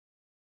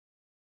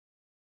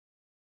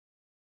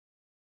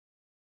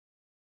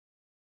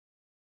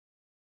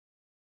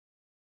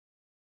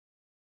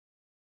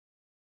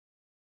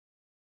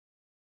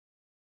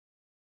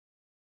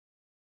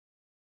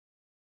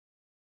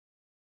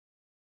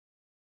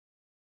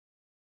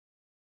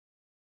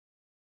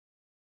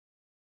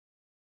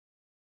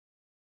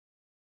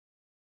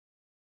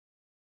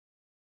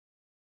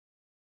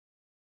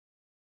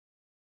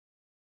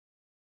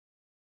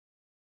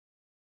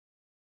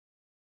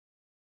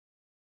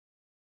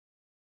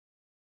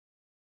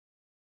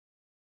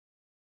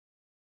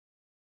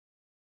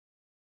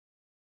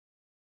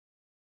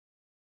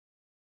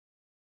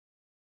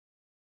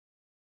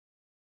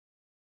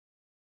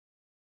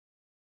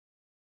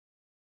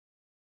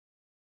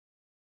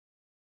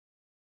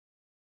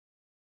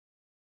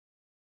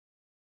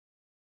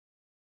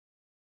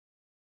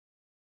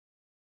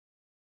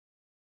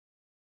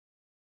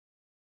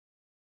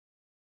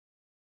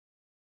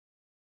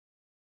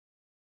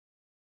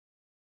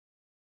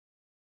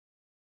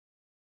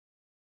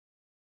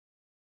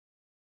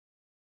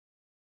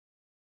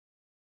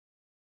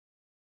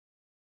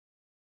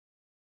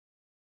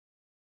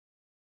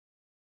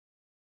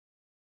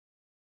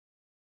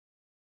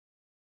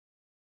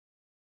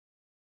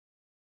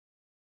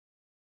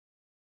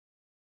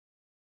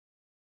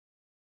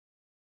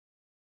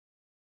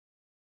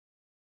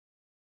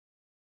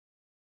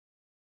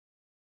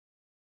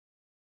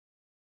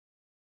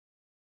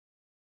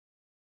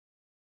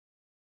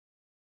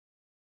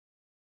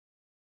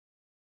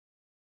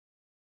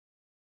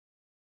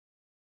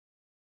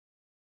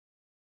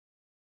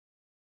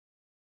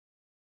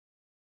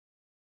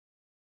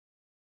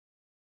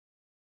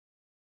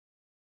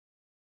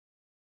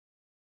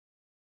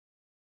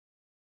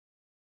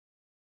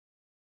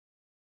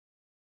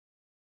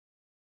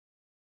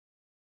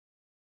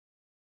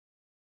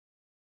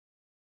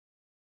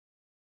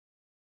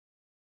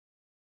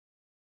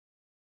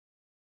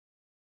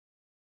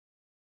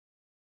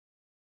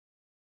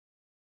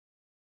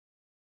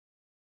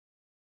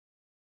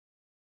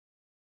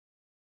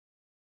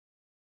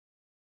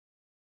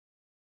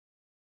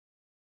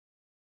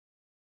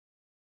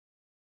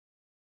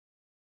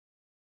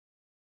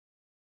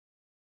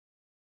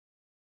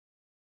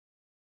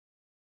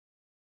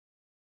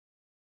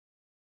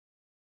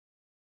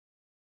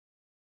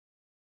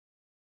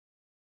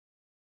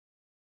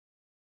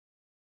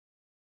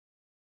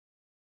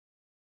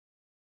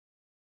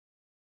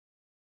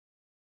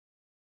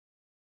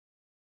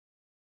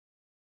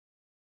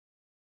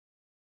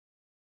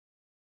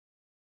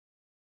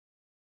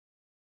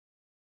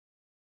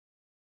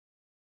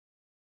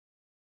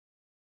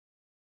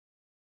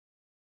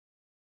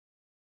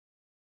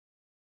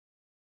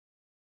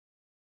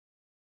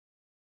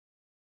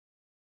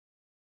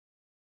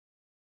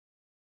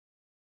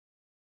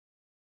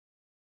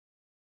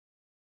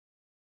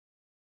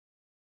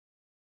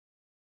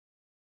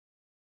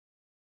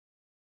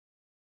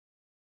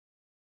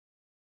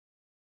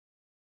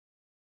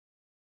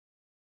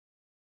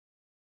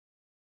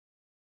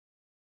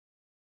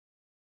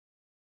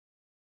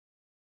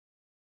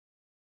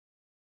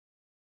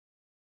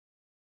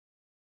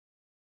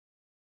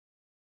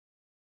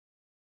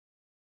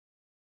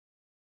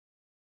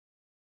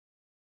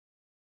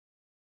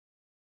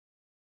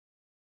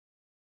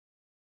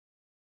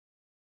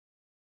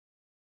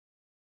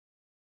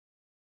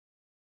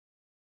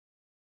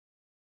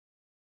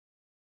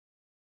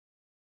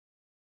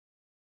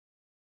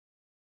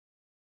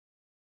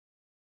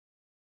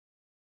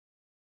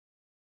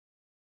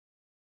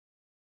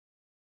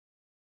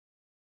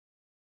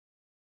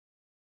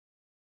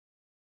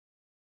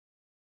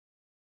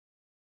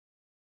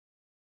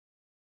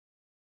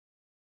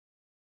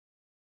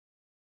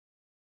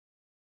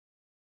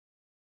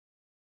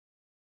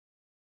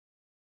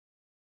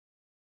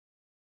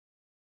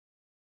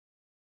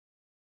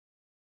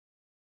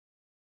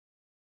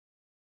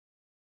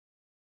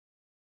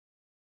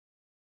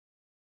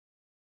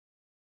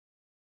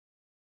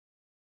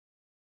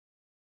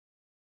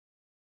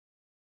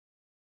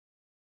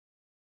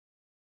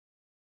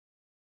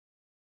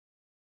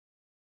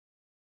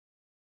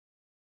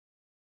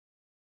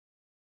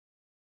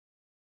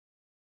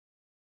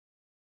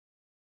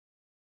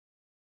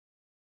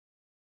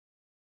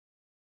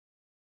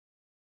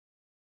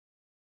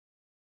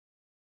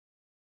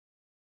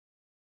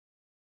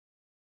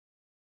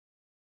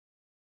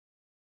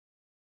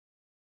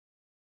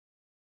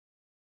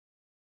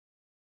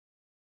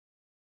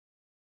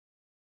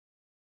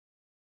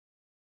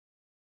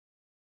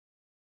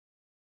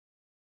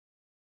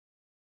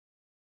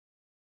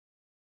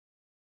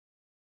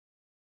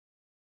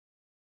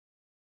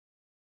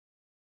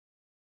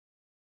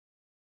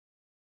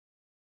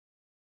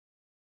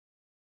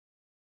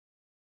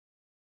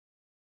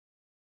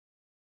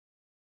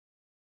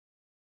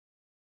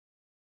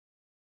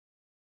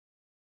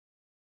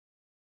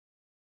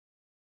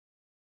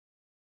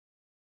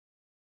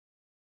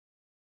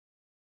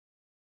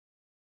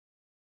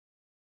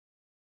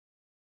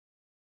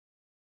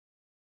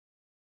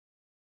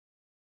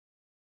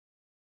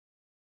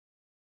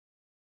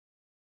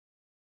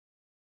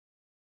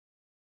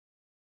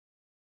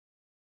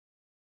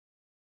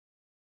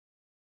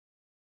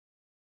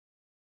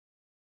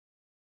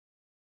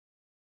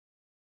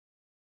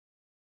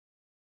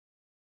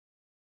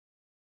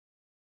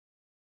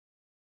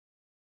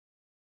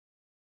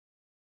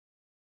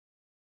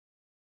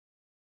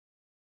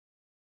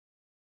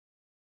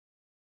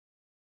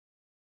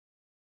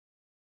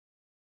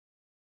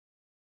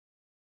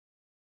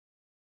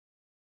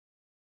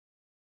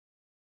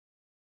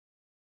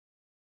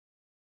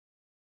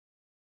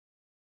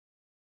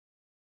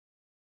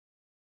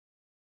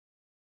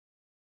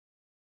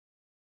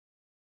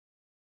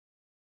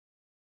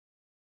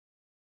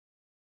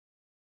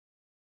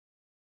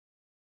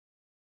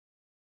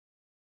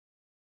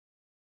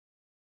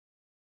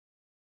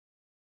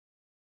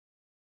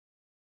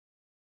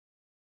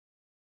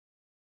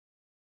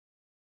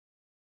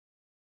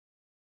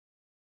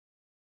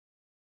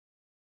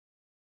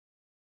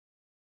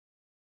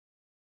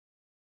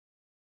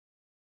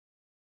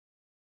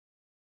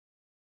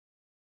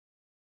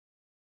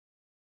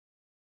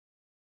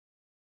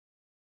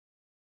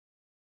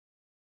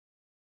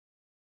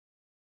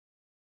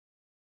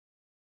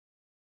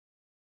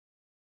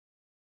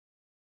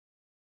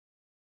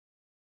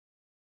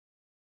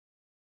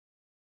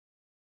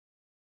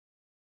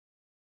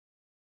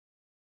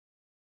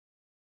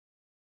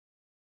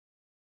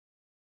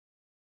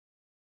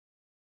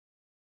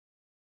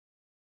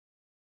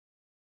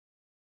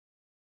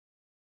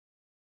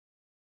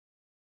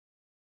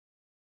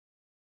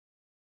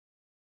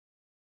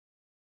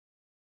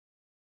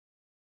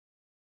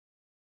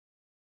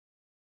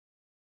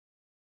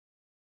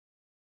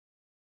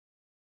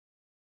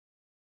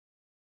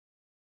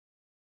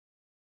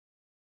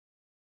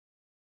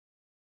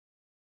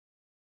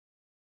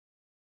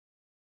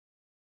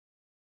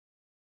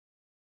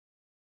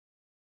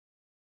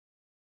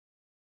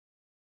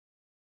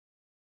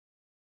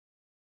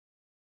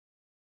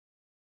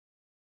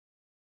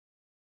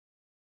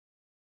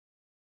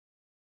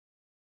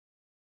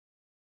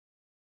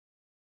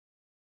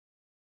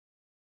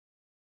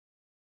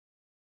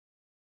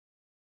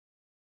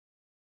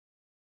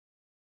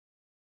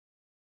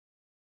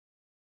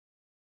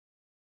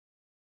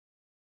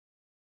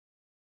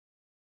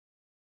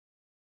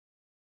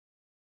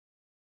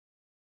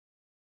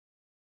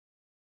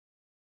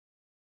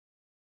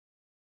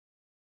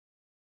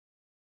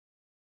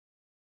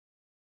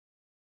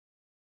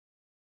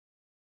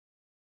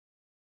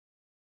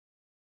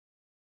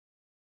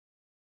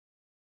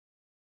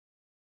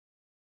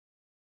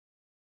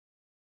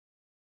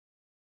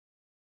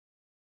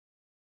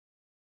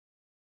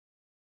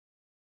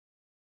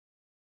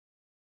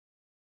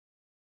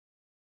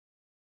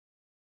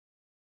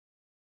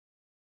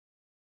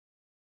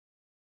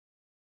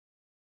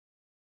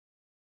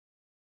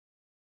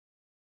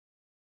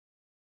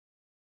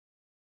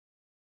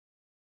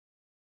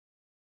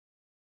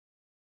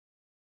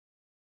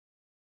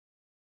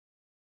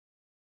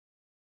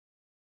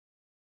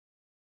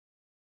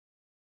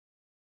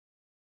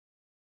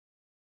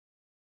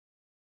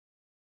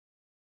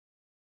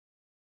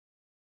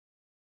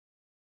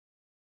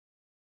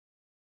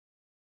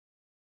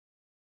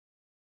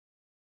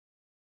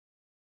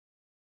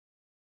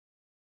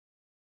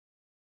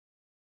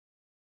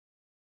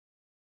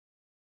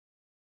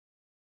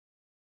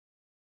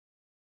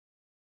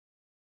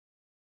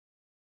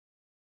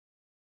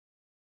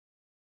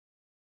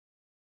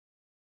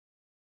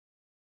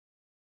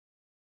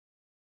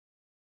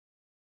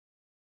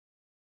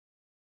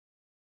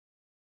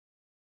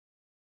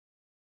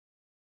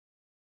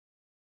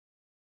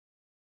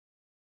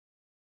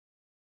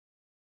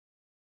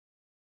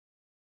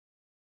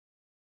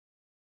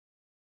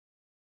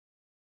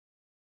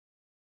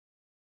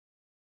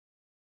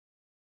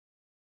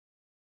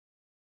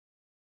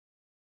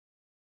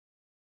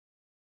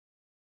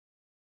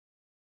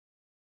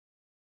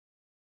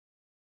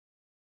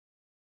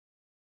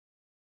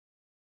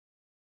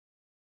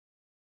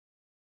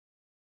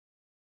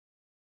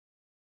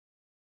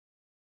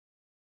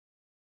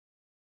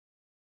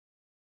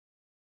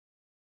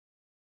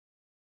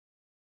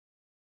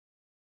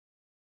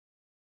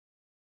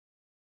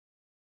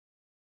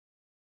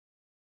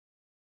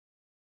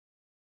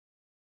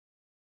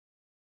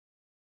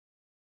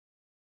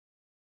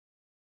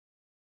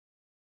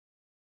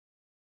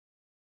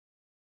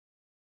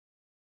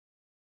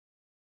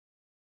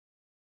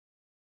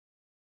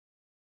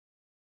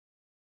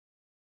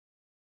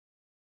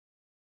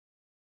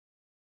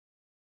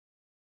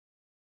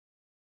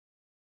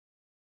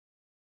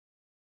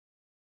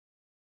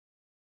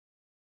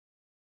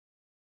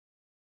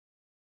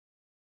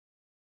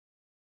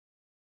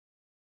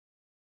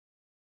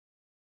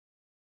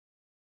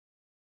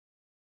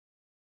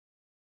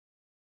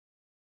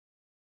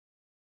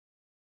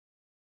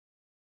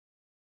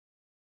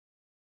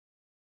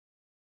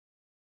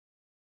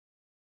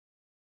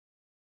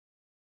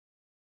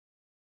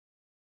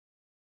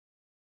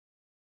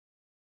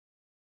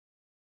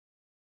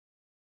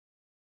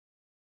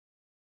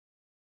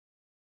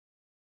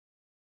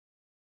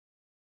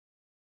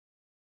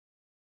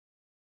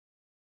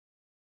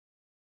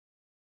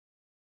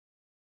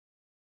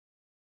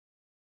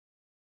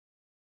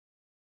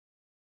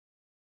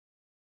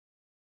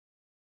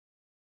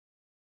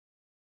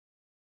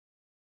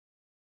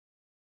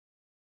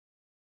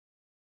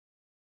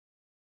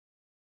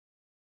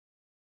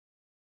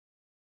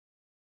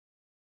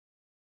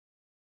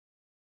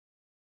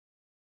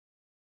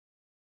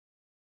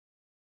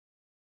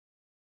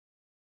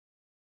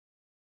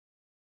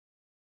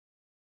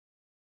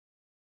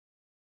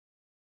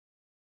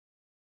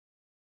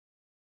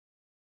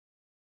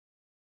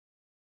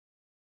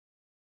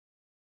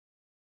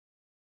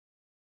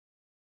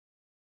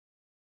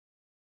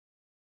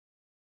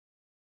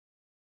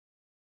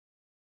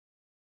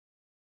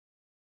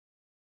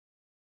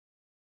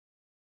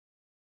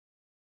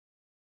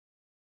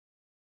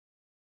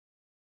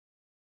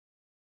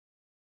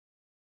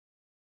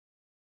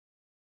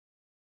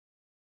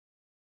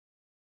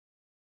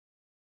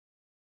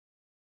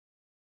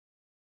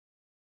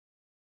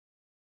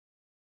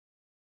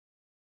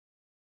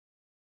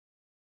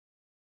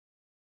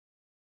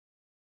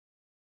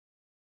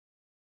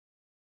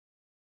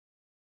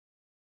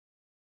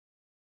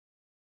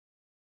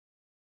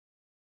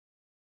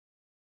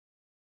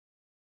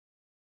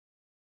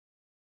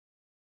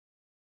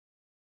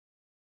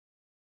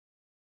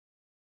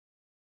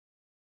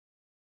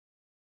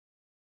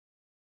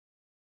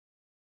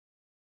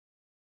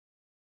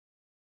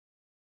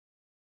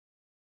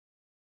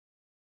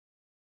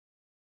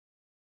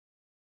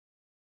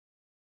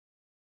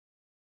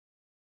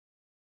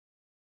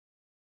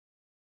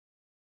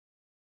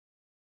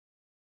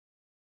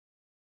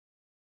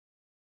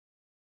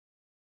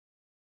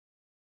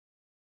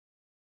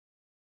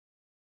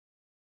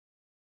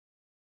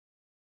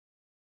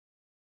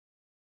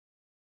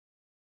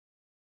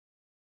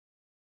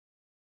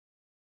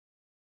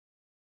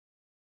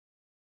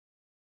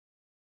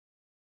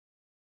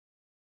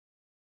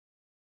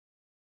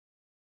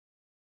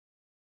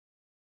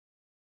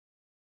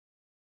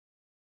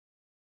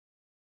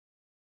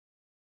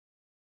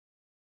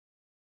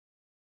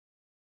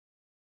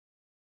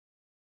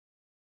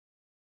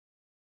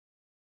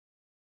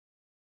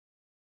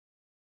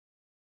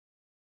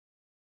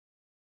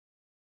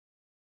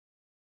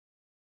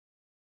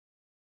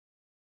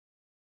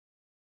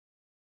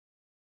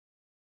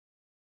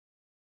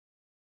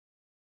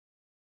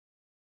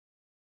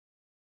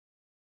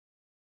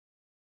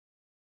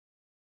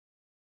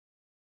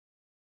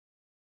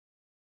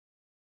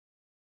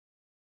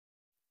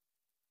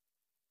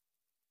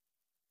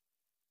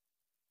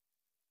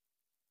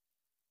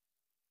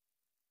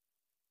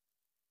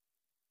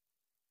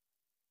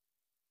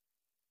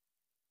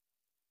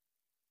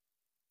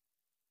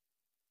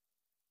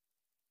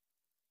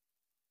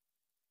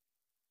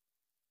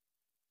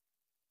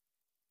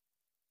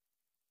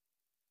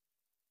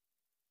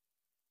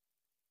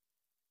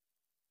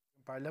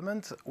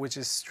Parliament, which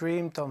is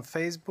streamed on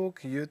Facebook,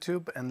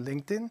 YouTube and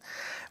LinkedIn.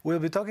 We'll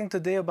be talking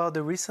today about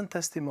the recent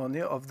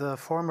testimony of the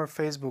former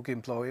Facebook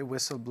employee,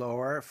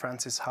 whistleblower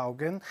Frances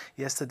Haugen,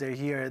 yesterday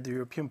here at the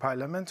European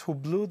Parliament, who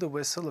blew the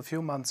whistle a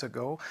few months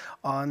ago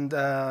on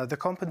the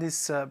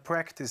company's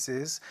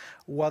practices,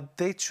 how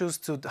they choose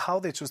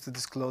to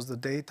disclose the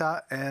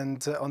data,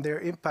 and on their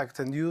impact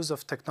and use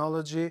of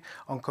technology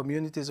on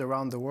communities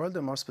around the world,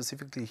 and more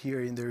specifically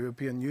here in the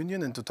European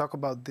Union. And to talk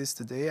about this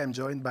today, I'm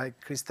joined by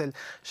Christel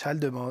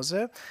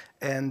Schaldemose,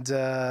 and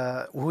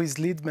who is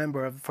lead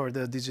member for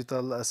the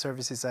Digital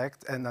Services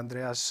Act, and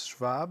Andreas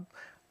Schwab,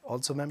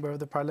 also member of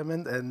the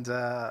Parliament and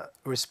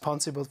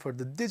responsible for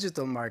the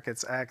Digital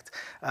Markets Act.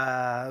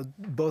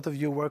 Both of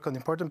you work on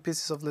important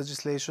pieces of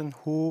legislation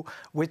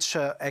which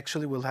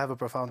actually will have a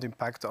profound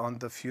impact on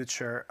the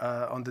future,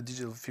 on the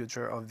digital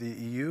future of the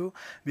EU.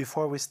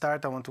 Before we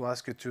start, I want to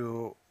ask you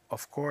to,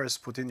 of course,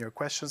 put in your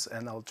questions,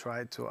 and I'll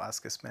try to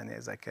ask as many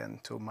as I can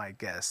to my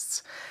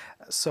guests.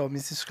 So,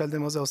 Mrs.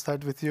 Schaldemose, I'll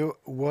start with you.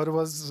 What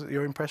was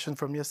your impression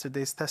from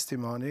yesterday's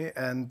testimony,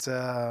 and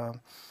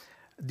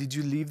did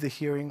you leave the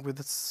hearing with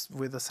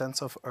a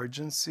sense of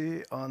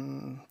urgency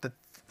on that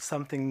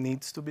something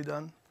needs to be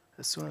done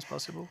as soon as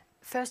possible?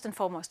 First and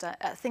foremost, I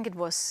think it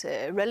was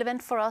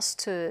relevant for us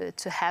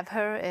to have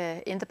her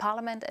in the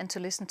Parliament and to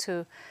listen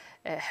to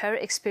her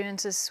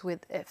experiences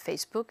with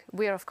Facebook.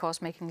 We are, of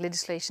course, making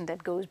legislation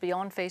that goes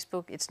beyond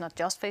Facebook. It's not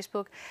just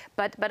Facebook.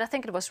 But I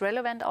think it was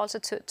relevant also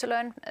to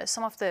learn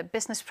some of the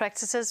business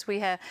practices we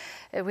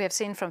have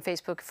seen from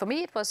Facebook. For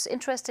me, it was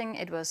interesting.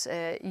 It was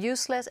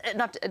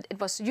it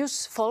was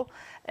useful,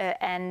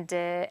 and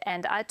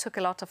I took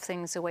a lot of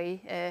things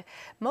away.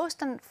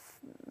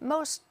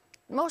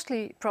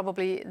 Mostly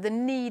probably the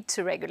need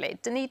to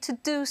regulate, the need to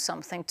do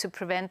something to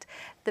prevent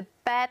the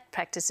bad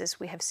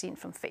practices we have seen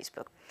from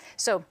Facebook.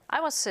 So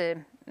I was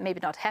maybe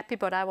not happy,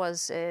 but I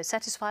was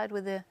satisfied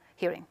with the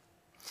hearing.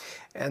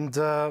 And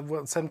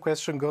well, same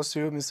question goes to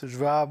you, Mr.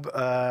 Schwab.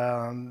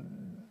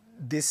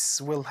 This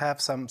will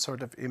have some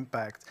sort of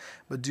impact,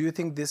 but do you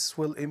think this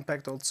will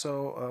impact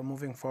also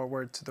moving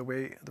forward to the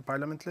way the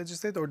Parliament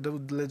legislates, or do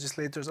the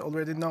legislators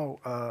already know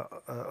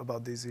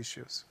about these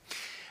issues?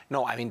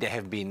 No, I mean, there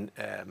have been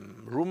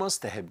rumors,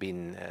 there have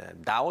been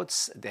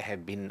doubts, there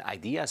have been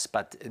ideas,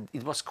 but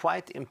it was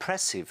quite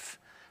impressive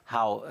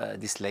how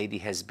this lady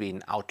has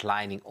been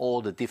outlining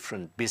all the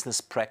different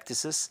business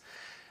practices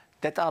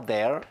that are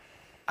there.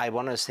 I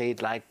want to say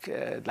it like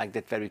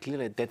that very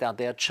clearly, that are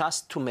there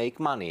just to make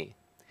money.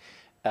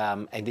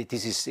 And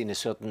this is in a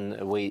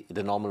certain way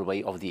the normal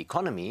way of the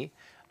economy.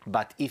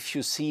 But if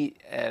you see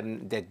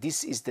that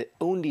this is the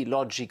only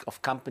logic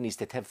of companies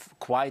that have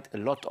quite a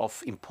lot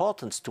of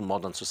importance to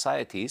modern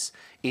societies,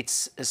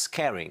 it's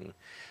scaring.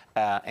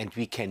 And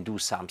we can do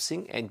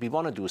something, and we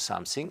want to do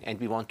something, and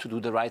we want to do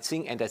the right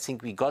thing. And I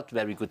think we got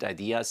very good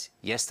ideas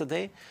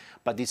yesterday,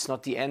 but it's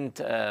not the end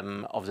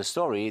of the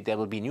story. There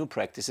will be new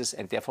practices,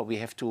 and therefore we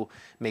have to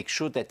make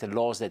sure that the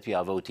laws that we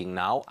are voting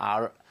now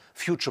are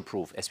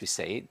future-proof, as we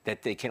say,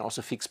 that they can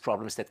also fix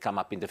problems that come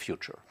up in the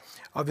future.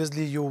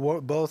 Obviously,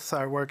 you both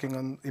are working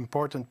on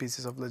important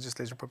pieces of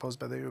legislation proposed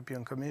by the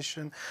European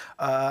Commission,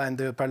 and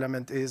the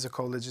Parliament is a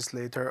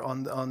co-legislator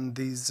on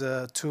these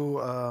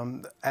two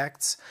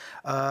acts.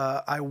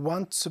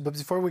 But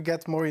before we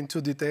get more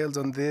into details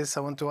on this, I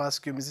want to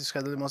ask you, Mrs.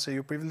 Schaldemose,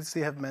 you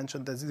previously have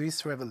mentioned that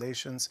these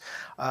revelations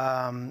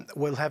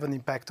will have an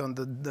impact on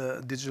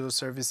the Digital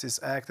Services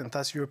Act, and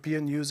thus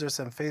European users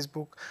and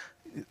Facebook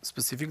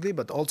specifically,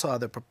 but also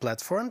other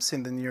platforms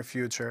in the near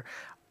future.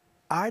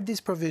 Are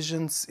these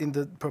provisions in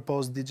the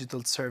proposed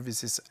Digital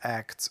Services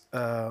Act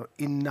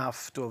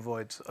enough to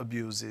avoid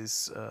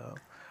abuses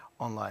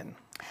online?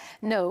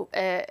 No,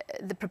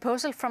 the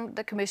proposal from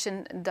the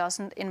Commission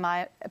doesn't, in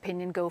my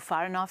opinion, go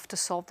far enough to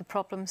solve the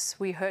problems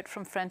we heard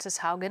from Frances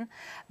Haugen.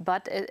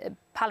 But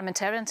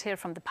parliamentarians here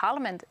from the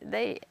Parliament,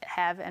 they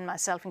have, and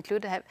myself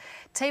included, have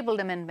tabled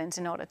amendments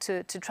in order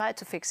to try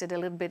to fix it a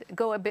little bit,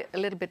 go a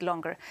little bit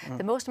longer.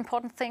 The most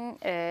important thing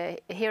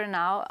here and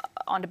now,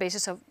 on the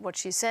basis of what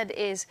she said,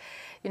 is,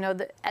 you know,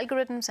 the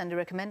algorithms and the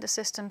recommender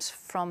systems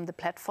from the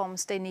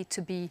platforms, they need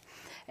to be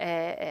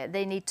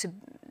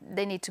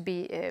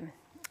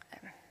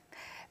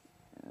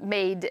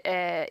made,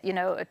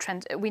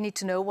 we need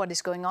to know what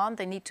is going on.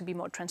 They need to be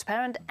more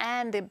transparent,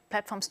 and the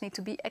platforms need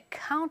to be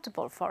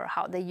accountable for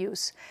how they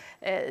use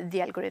the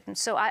algorithms.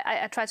 So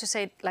I try to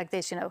say it like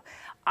this, you know,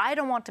 I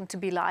don't want them to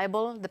be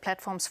liable, the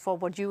platforms, for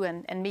what you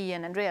and me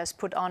and Andreas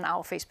put on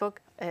our Facebook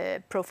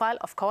profile,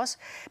 of course,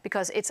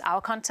 because it's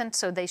our content,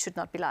 so they should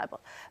not be liable.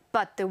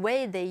 But the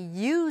way they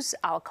use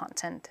our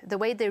content, the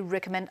way they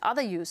recommend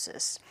other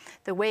users,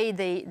 the way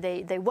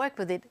they work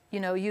with it, you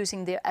know,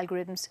 using their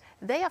algorithms,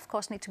 they of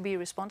course need to be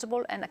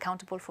responsible and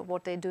accountable for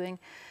what they're doing.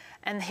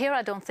 And here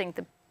I don't think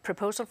the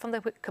proposal from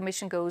the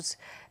Commission goes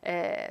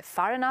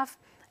far enough.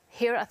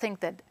 Here I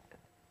think that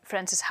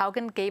Frances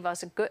Haugen gave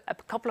us a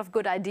couple of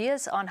good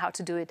ideas on how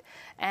to do it,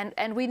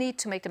 and we need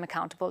to make them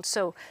accountable.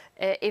 So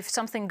if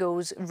something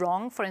goes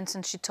wrong, for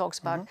instance, she talks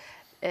about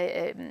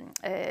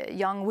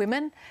young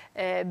women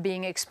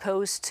being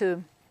exposed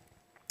to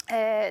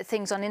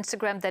things on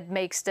Instagram that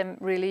makes them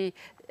really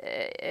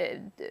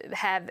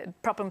have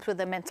problems with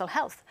their mental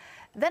health,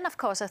 then of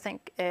course I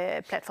think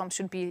platforms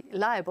should be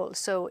liable.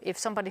 So if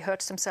somebody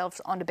hurts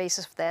themselves on the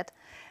basis of that,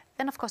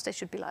 then of course they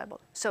should be liable.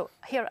 So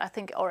here I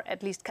think, or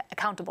at least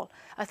accountable,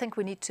 I think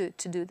we need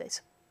to do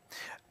this.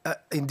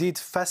 Indeed,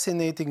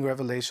 fascinating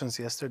revelations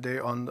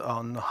yesterday on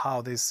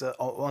how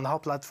on how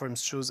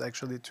platforms choose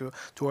actually to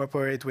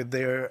operate with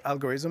their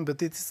algorithm.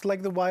 But it's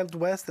like the Wild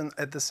West, and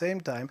at the same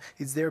time,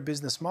 it's their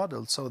business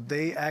model. So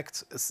they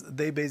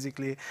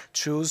basically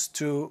choose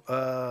to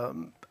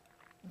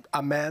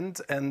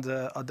amend and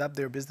adapt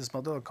their business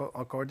model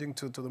according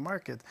to the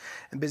market.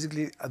 And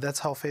basically, that's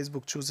how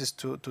Facebook chooses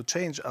to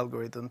change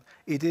algorithms.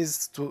 It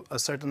is to a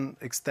certain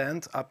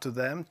extent up to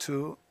them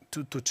to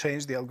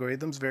change the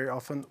algorithms. Very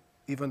often,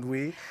 even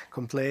we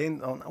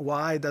complain on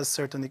why does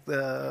certain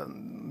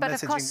messaging... But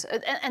of course,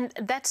 and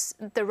that's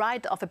the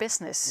right of a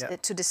business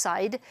to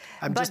decide.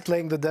 I'm just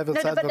playing the devil's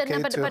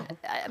advocate.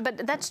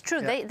 But that's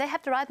true. Yeah. They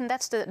have the right, and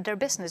that's their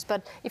business.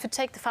 But if you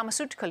take the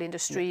pharmaceutical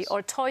industry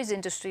or toys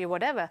industry or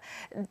whatever,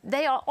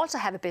 they also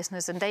have a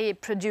business, and they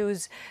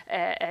produce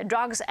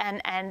drugs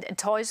and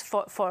toys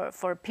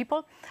for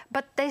people.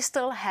 But they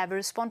still have a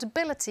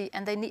responsibility,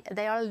 and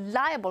they are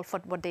liable for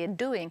what they are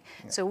doing.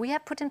 Yeah. So we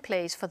have put in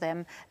place for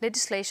them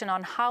legislation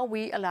on how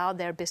we allow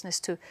their business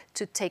to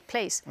take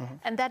place. Mm-hmm.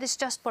 And that is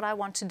just what I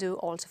want to do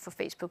also for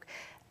Facebook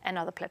and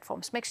other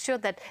platforms. Make sure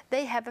that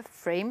they have a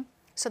frame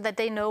so that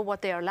they know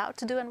what they are allowed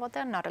to do and what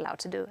they're not allowed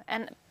to do.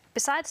 And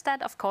besides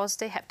that, of course,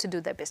 they have to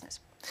do their business.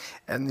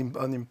 And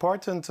an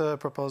important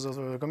proposal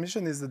for the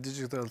Commission is the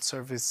Digital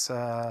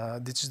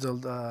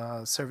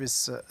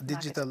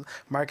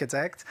Markets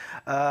Act.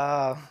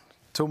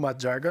 Too much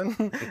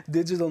jargon.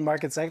 Digital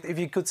Markets Act. If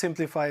you could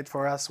simplify it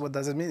for us, what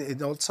does it mean?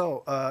 It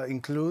also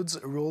includes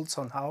rules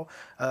on how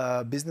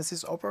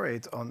businesses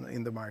operate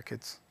in the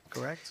market,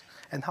 correct?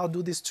 And how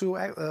do these two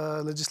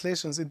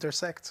legislations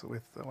intersect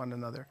with one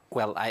another?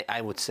 Well, I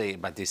would say,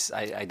 but this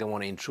I don't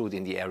want to intrude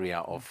in the area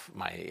of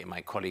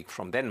my colleague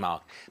from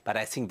Denmark, but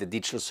I think the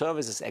Digital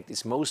Services Act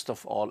is most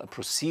of all a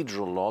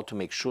procedural law to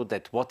make sure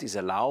that what is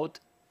allowed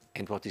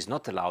and what is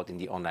not allowed in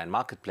the online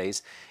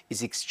marketplace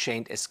is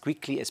exchanged as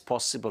quickly as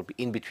possible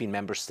in between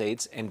member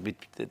states and with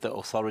the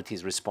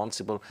authorities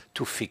responsible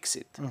to fix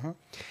it. Mm-hmm.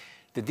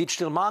 The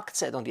Digital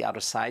Markets Act, on the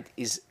other side,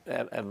 is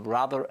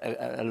rather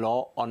a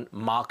law on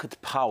market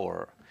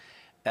power.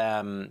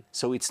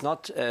 So it's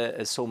not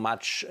so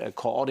much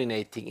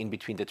coordinating in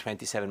between the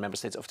 27 member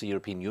states of the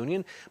European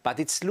Union, but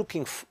it's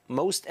looking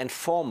most and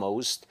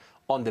foremost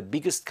on the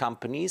biggest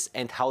companies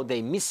and how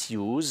they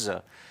misuse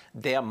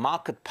their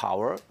market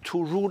power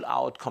to rule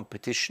out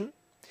competition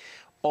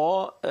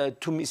or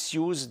to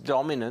misuse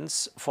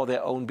dominance for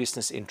their own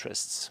business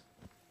interests.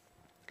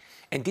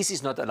 And this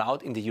is not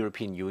allowed in the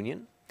European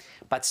Union.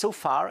 But so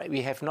far,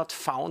 we have not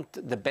found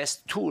the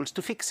best tools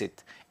to fix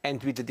it.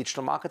 And with the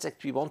Digital Markets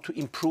Act, we want to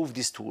improve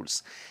these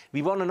tools.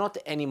 We want to not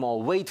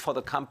anymore wait for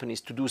the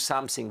companies to do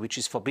something which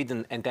is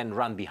forbidden and then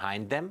run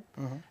behind them.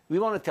 Mm-hmm. We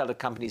want to tell the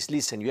companies,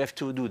 listen, you have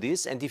to do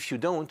this, and if you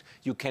don't,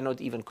 you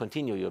cannot even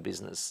continue your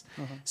business.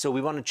 Mm-hmm. So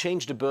we want to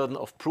change the burden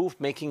of proof,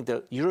 making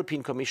the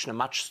European Commission a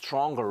much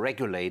stronger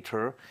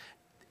regulator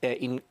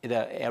in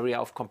the area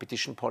of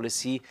competition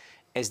policy,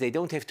 as they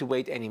don't have to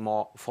wait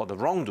anymore for the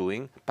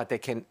wrongdoing, but they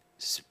can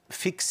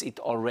fix it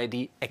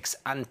already ex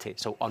ante,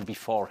 so on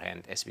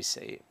beforehand, as we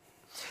say.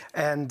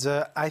 And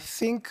I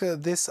think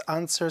this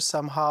answers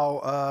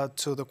somehow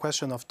to the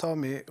question of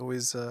Tommy, who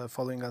is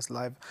following us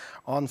live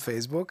on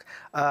Facebook,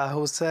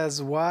 who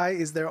says, why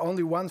is there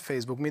only one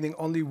Facebook, meaning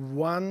only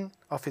one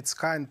of its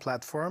kind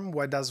platform?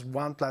 Why does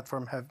one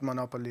platform have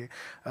monopoly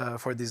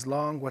for this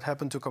long? What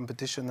happened to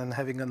competition and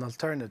having an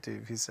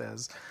alternative, he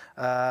says.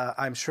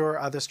 I'm sure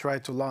others try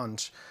to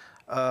launch.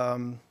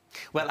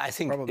 Well, I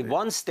think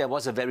once there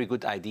was a very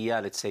good idea,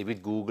 let's say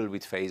with Google,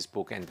 with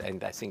Facebook,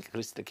 and I think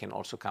Christel can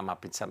also come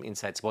up with some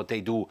insights what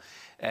they do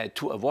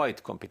to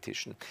avoid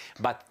competition.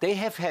 But they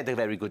have had a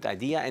very good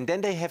idea, and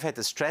then they have had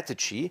a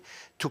strategy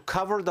to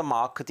cover the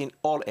market in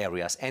all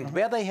areas. And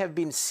where they have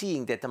been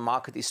seeing that the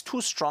market is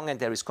too strong and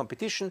there is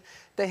competition,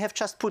 they have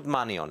just put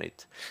money on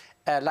it.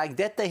 Like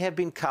that, they have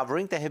been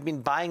covering, they have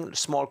been buying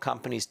small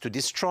companies to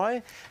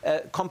destroy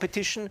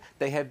competition.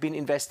 They have been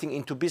investing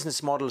into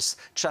business models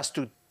just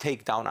to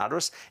take down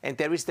others. And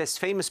there is this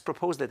famous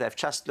proposal that I've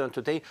just learned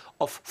today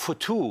of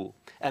Photo,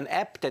 an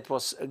app that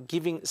was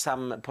giving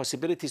some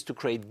possibilities to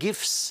create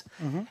GIFs.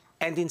 Mm-hmm.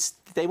 And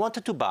they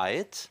wanted to buy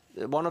it.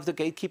 One of the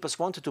gatekeepers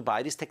wanted to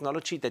buy this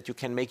technology that you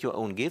can make your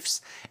own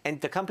GIFs.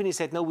 And the company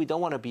said, no, we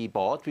don't want to be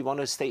bought. We want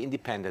to stay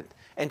independent.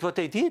 And what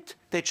they did,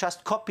 they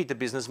just copied the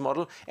business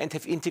model and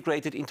have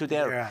integrated into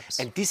their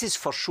apps. And this is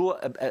for sure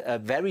a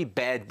very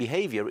bad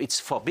behavior. It's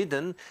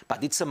forbidden,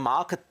 but it's a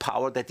market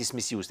power that is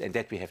misused, and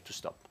that we have to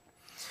stop.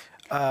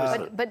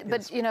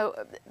 But you know,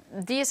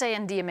 DSA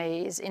and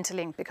DMA is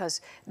interlinked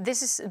because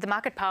this is the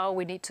market power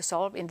we need to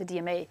solve in the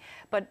DMA.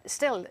 But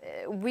still,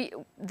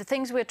 the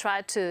things we're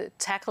trying to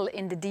tackle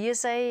in the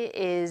DSA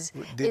is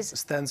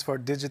stands for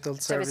Digital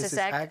Services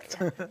Act.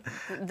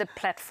 The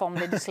platform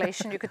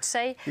legislation, you could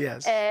say.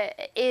 Yes.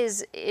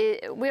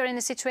 We're in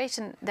a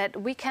situation that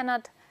we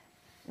cannot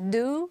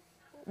do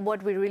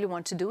what we really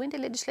want to do in the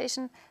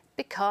legislation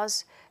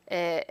because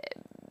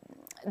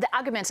the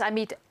arguments I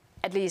meet,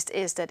 at least,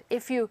 is that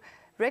if you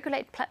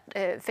regulate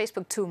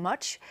Facebook too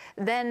much,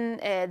 then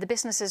the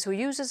businesses who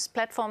uses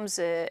platforms,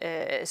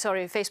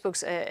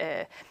 Facebook's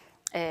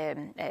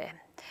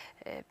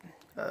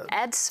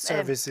ads,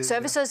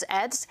 services,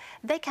 ads,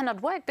 they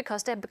cannot work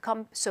because they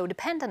become so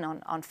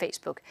dependent on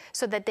Facebook,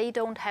 so that they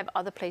don't have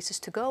other places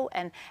to go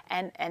and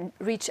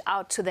reach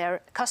out to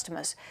their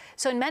customers.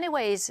 So in many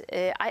ways,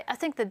 I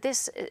think that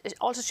this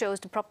also shows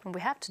the problem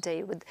we have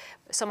today with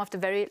some of the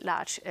very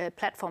large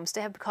platforms.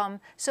 They have become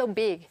so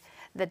big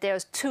that they're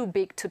too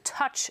big to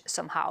touch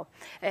somehow,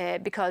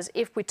 because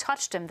if we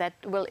touch them, that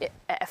will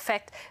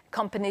affect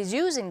companies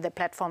using the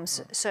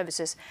platform's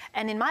services.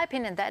 And in my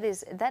opinion, that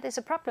is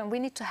a problem. We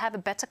need to have a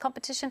better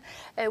competition.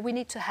 We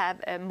need to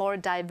have a more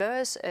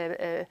diverse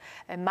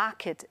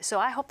market. So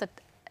I hope that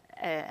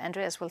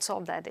Andreas will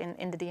solve that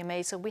in the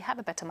DMA, so we have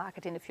a better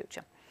market in the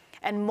future.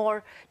 And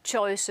more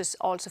choices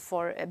also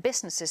for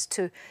businesses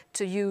to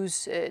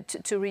use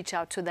to reach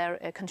out to their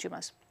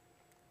consumers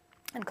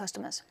and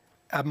customers.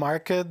 A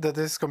market that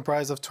is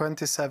comprised of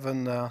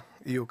 27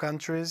 EU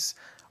countries,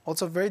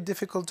 also very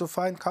difficult to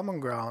find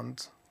common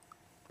ground.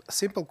 A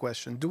simple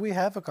question, do we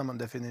have a common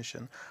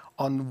definition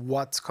on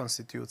what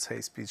constitutes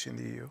hate speech in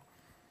the EU?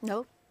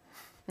 No.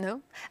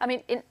 I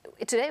mean,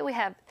 today we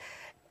have,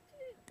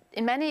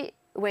 in many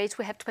ways,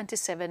 we have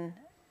 27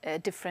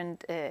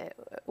 different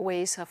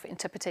ways of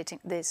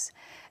interpreting this.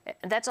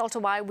 That's also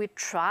why we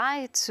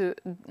try to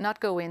not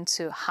go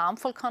into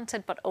harmful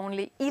content, but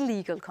only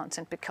illegal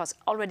content, because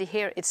already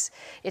here it's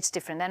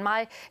different. And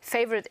my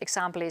favorite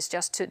example is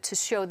just to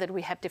show that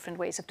we have different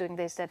ways of doing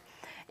this, that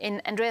in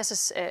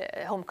Andreas's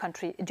home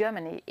country,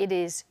 Germany, it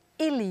is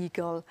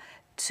illegal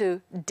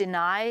to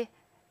deny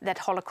that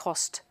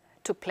Holocaust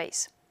took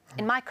place.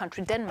 In my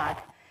country, Denmark,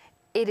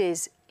 it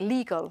is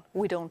legal.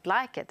 We don't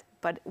like it,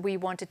 but we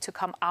want it to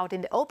come out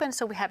in the open,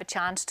 so we have a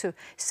chance to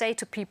say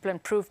to people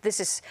and prove this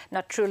is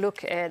not true.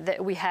 Look,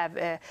 that we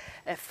have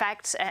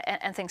facts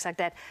and things like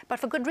that. But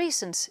for good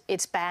reasons,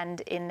 it's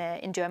banned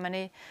in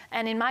Germany,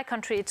 and in my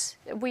country,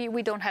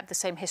 we don't have the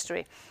same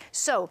history.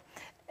 So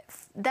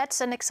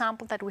that's an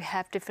example that we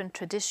have different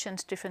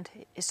traditions, different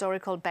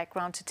historical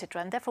backgrounds,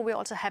 etc. And therefore, we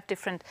also have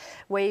different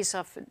ways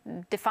of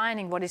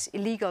defining what is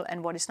illegal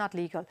and what is not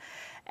legal.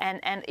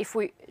 And if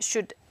we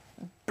should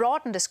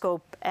broaden the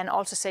scope and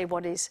also say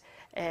what is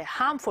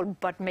harmful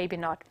but maybe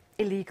not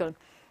illegal,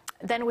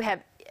 then we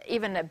have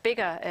even a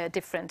bigger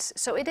difference.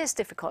 So it is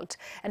difficult,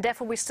 and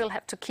therefore we still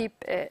have to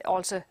keep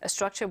also a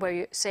structure where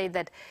you say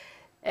that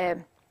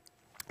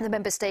the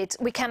member states,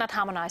 we cannot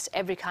harmonize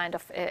every kind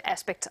of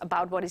aspect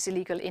about what is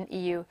illegal in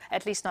EU,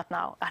 at least not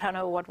now. I don't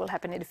know what will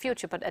happen in the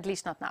future, but at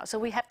least not now. So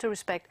we have to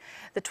respect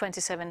the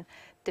 27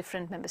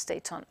 different member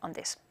states on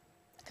this.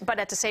 But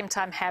at the same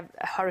time have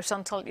a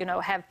horizontal,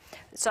 have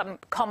some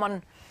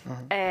common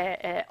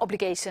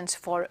obligations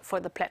for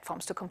the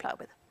platforms to comply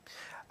with.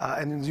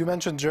 And you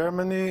mentioned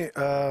Germany,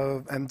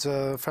 and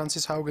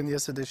Frances Haugen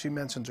yesterday, she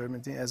mentioned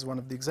Germany as one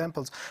of the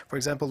examples. For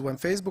example, when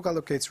Facebook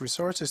allocates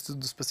resources to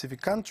the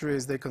specific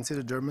countries, they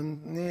consider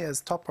Germany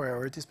as top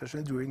priority,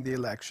 especially during the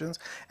elections,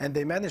 and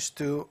they managed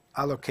to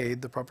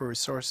allocate the proper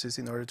resources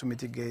in order to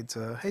mitigate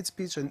hate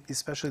speech and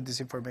especially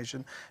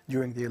disinformation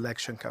during the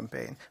election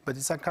campaign. But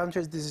in some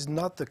countries, this is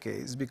not the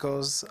case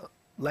because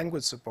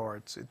language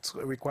support, it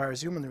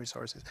requires human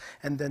resources,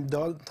 and then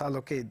don't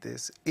allocate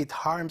this. It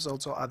harms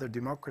also other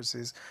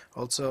democracies,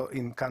 also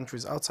in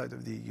countries outside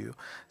of the EU.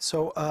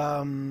 So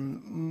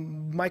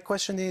my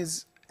question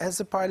is, as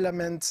the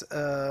Parliament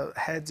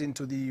heads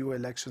into the EU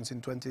elections in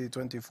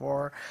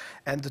 2024,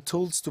 and the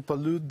tools to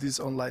pollute this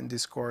online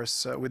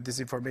discourse with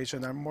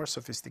disinformation are more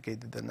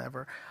sophisticated than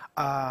ever,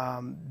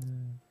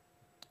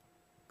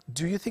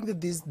 do you think that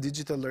these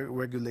digital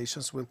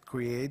regulations will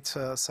create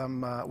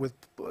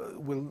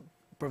will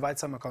provide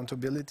some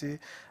accountability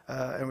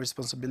and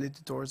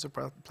responsibility towards the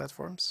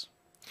platforms?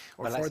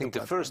 Well, I think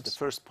the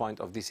first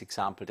point of this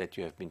example that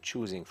you have been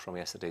choosing from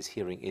yesterday's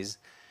hearing is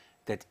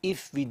that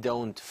if we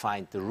don't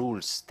find the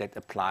rules that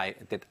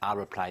are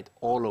applied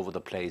all over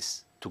the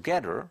place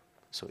together,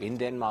 so in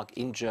Denmark,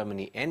 in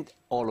Germany, and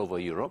all over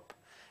Europe,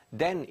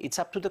 then it's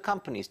up to the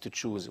companies to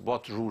choose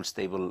what rules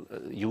they will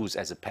use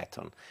as a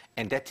pattern.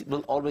 And that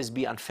will always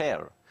be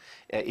unfair.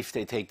 if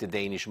they take the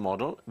Danish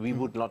model. We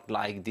would not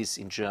like this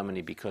in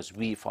Germany because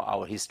we, for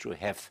our history,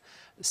 have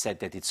said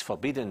that it's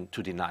forbidden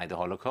to deny the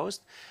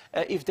Holocaust.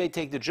 If they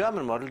take the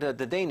German model,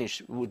 the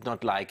Danish would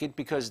not like it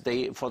because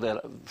they, for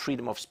their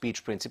freedom of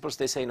speech principles,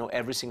 they say, no,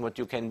 everything what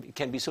you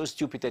can be so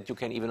stupid that you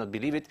can even not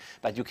believe it,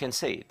 but you can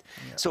say it.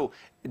 Yeah. So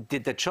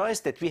the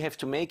choice that we have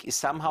to make is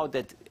somehow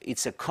that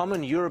it's a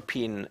common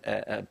European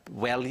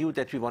value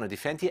that we want to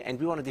defend here, and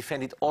we want to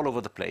defend it all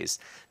over the place.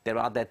 There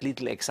are that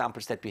little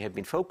examples that we have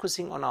been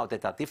focusing on now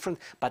that are different,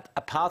 but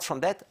apart from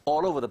that,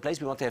 all over the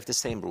place, we want to have the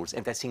same rules.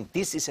 And I think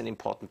this is an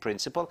important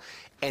principle.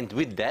 And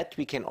with that,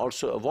 we can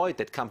also avoid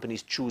that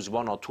companies choose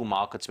 1 or 2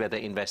 markets where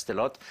they invest a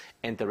lot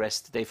and the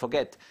rest they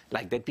forget.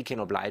 Like that, we can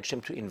oblige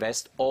them to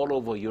invest all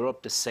over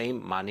Europe the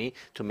same money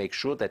to make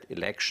sure that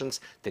elections,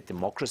 that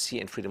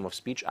democracy and freedom of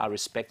speech are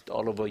respected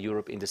all over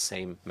Europe in the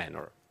same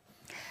manner.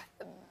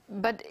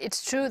 But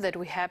it's true that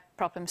we have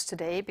problems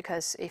today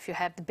because if you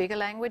have the bigger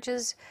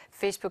languages,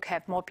 Facebook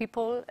have more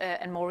people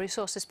and more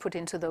resources put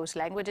into those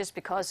languages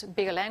because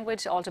bigger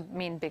language also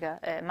mean bigger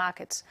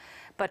markets.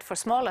 But for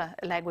smaller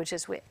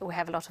languages, we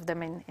have a lot of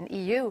them in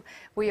EU.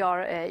 We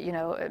are,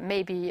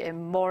 maybe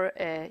more,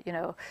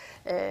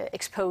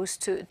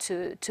 exposed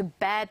to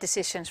bad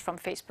decisions from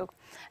Facebook.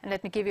 And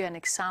let me give you an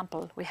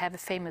example. We have a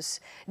famous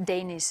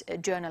Danish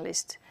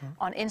journalist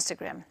on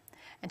Instagram.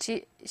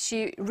 And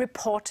she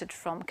reported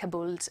from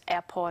Kabul's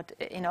airport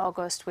in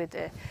August with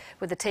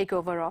the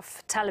takeover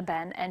of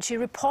Taliban, and she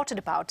reported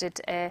about it.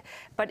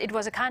 But it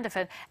was a kind of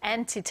an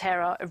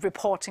anti-terror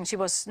reporting. She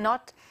was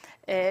not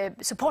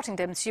supporting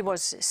them. She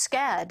was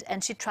scared,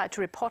 and she tried to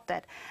report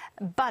that.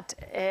 But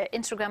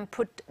Instagram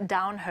put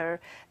down her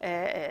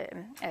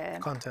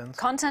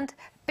content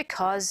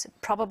because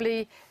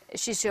probably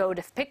she showed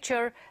a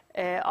picture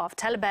of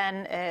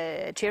Taliban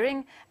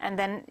cheering, and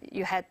then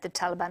you had the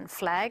Taliban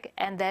flag,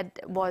 and that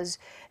was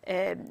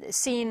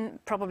seen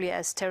probably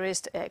as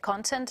terrorist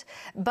content.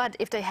 But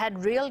if they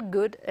had real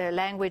good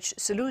language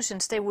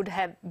solutions, they would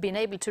have been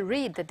able to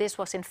read that this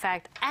was in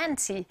fact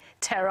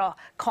anti-terror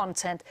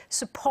content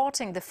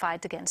supporting the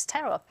fight against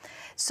terror.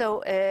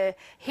 So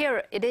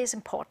here it is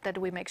important that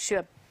we make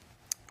sure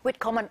with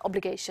common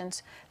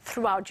obligations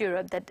throughout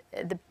Europe that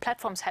the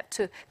platforms have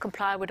to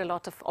comply with a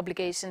lot of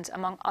obligations,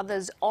 among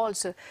others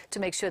also to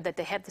make sure that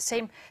they have the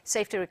same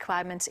safety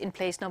requirements in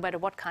place no matter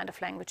what kind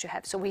of language you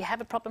have. So we have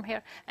a problem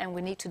here and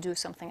we need to do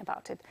something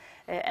about it.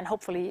 And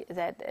hopefully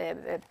that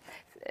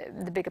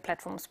the bigger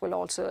platforms will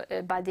also,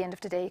 by the end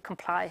of the day,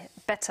 comply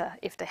better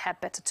if they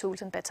have better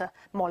tools and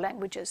more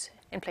languages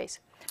in place.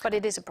 But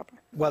it is a problem.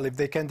 Well, if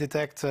they can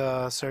detect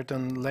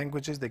certain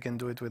languages, they can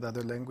do it with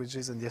other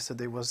languages. And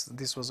yesterday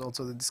this was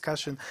also the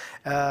discussion.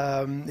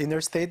 In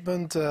her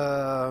statement,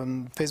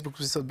 Facebook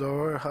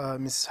whistleblower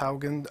Mrs.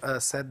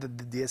 Haugen said that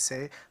the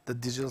DSA, the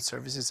Digital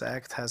Services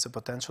Act, has a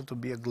potential to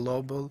be a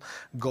global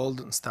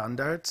golden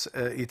standard.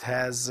 It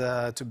has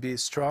to be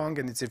strong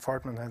and its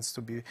enforcement has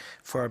to be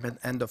firm, and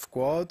end of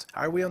quote.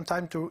 Are we on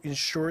time to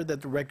ensure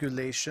that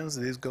regulations,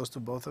 this goes to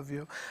both of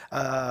you,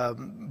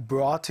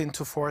 brought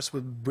into force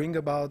would bring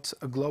about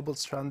a global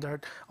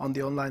standard on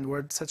the online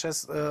world, such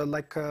as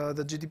like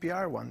the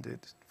GDPR one did,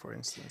 for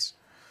instance?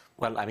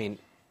 Well, I mean,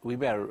 we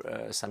were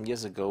some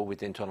years ago with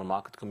the Internal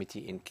Market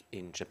Committee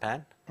in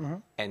Japan.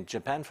 And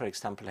Japan, for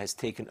example, has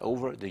taken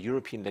over the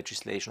European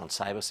legislation on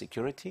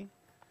cybersecurity.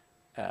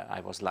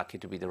 I was lucky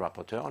to be the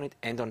rapporteur on it,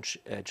 and on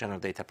general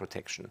data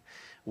protection.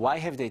 Why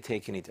have they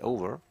taken it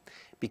over?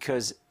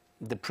 Because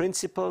the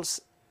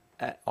principles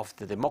of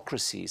the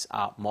democracies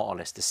are more or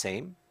less the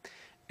same,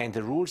 and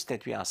the rules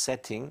that we are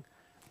setting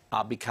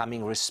are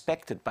becoming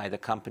respected by the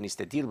companies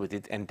that deal with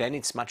it, and then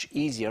it's much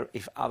easier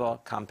if other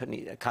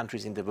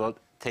countries in the world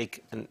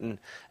take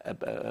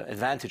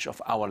advantage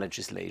of our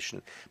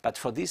legislation. But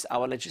for this,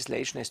 our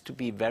legislation has to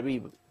be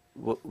very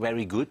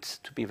good,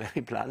 to be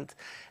very blunt,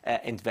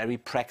 and very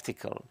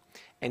practical.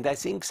 And I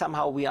think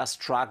somehow we are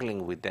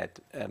struggling with that.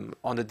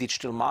 On the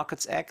Digital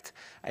Markets Act,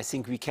 I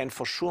think we can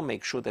for sure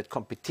make sure that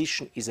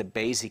competition is a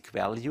basic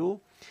value.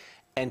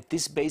 And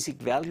this basic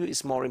value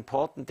is more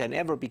important than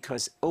ever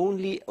because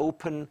only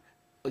open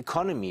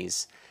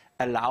economies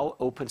allow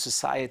open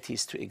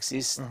societies to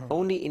exist.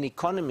 Only in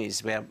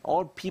economies where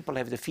all people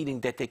have the feeling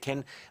that they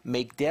can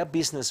make their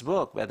business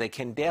work, where they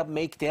can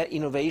make their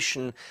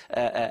innovation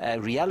a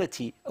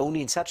reality,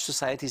 only in such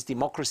societies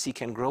democracy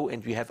can grow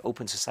and we have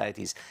open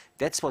societies.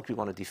 That's what we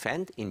want to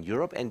defend in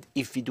Europe, and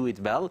if we do it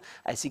well,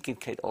 I think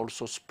it can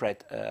also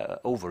spread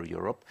over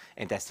Europe,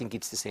 and I think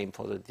it's the same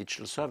for the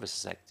Digital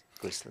Services Act,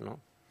 Crystal, no?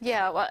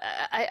 Yeah, well,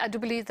 I do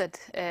believe that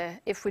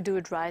if we do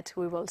it right,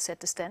 we will set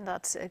the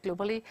standards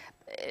globally.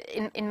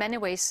 In many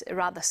ways,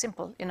 rather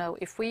simple. You know,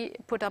 if we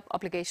put up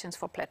obligations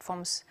for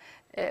platforms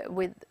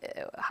when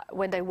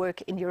they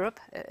work in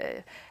Europe,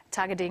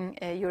 targeting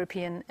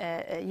European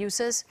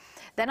users,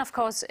 then of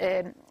course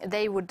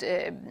they would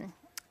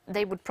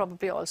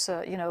probably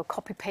also,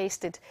 copy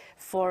paste it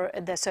for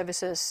their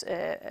services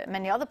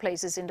many other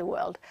places in the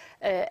world,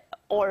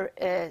 or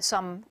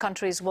some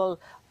countries will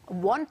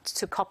want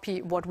to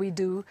copy what we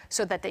do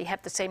so that they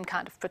have the same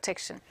kind of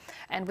protection.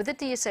 And with the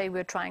DSA,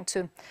 we're trying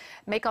to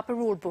make up a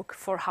rule book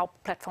for how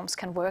platforms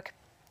can work.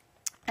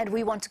 And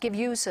we want to give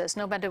users,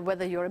 no matter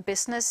whether you're a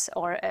business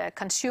or a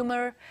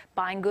consumer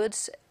buying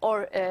goods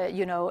or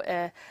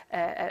a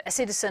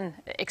citizen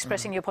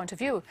expressing your point of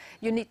view,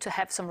 you need to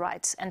have some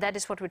rights. And that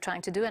is what we're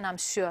trying to do. And I'm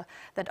sure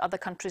that other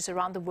countries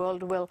around the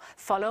world will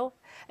follow.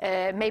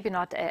 Maybe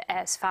not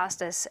as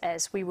fast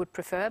as we would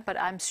prefer, but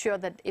I'm sure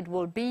that it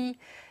will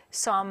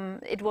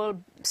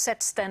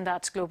set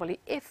standards globally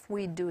if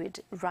we do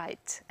it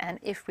right and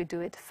if we do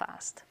it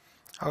fast.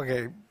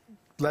 Okay.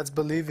 Let's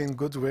believe in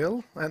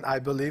goodwill, and I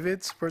believe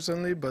it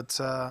personally, but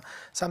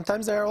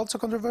sometimes there are also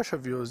controversial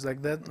views,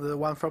 like the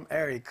one from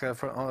Eric,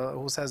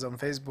 who says on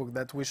Facebook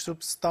that we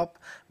should stop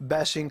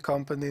bashing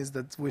companies,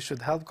 that we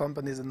should help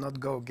companies and not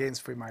go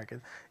against free market.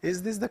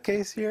 Is this the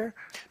case here?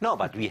 No,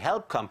 but we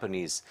help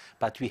companies,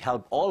 but we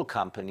help all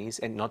companies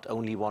and not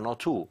only one or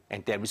two.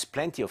 And there is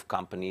plenty of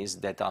companies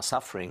that are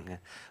suffering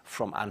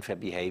from unfair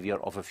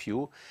behavior of a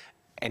few.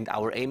 And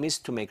our aim is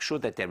to make sure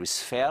that there is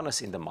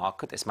fairness in the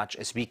market as much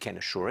as we can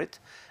assure it.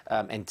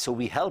 And so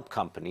we help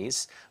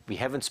companies. We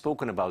haven't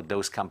spoken about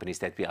those companies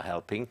that we are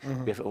helping.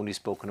 We have only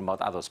spoken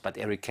about others. But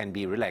Eric can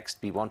be relaxed.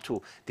 We want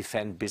to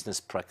defend business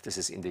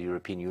practices in the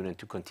European Union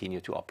to continue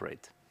to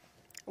operate.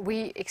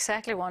 We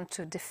exactly want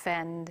to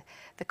defend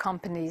the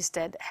companies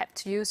that have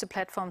to use the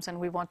platforms, and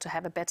we want to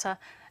have a better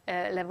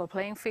level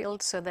playing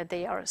field so that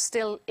they are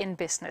still in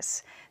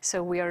business.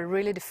 So we are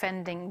really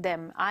defending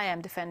them. I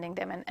am defending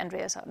them, and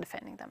Andreas are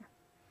defending them.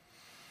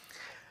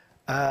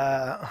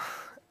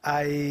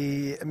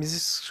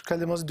 Mrs.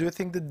 Kaldemos, do you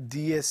think the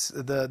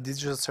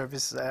Digital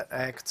Services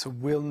Act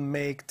will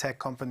make tech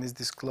companies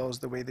disclose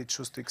the way they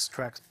choose to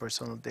extract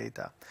personal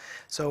data?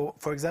 So,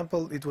 for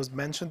example, it was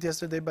mentioned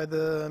yesterday by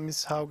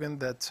Ms. Haugen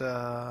that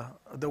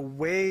the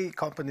way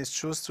companies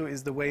choose to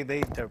is the way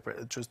they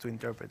choose to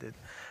interpret it.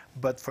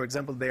 But, for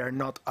example, they are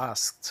not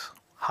asked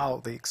how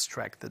they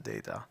extract the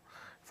data.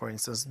 For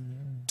instance,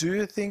 do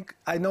you think,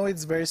 I know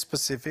it's very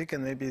specific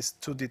and maybe it's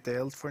too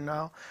detailed for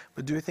now,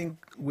 but do you think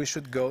we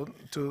should go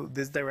to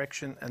this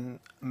direction and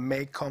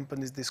make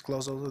companies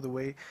disclose also the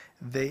way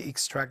they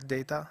extract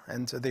data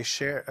and they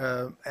share,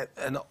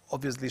 and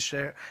obviously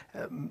share,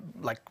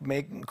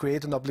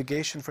 create an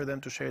obligation for them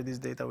to share this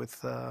data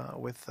with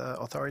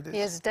authorities?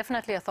 Yes,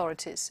 definitely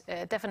authorities.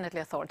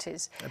 Definitely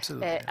authorities.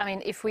 Absolutely. I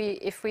mean, if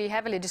we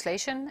have a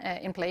legislation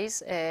in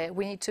place,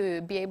 we need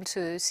to be able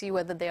to see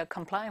whether they are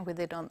complying with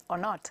it or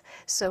not.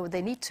 So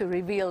they need to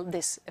reveal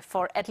this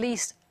for at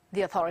least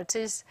the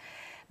authorities,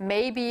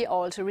 maybe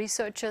also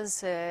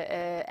researchers,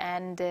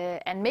 and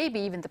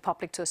maybe even the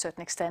public to a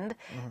certain extent.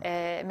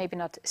 Maybe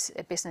not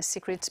business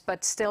secrets,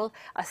 but still,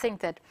 I think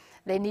that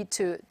they need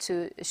to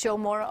show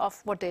more of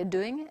what they're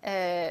doing.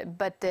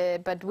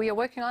 But we are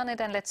working on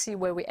it, and let's see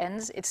where we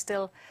end. It's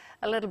still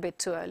a little bit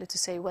too early to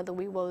say whether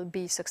we will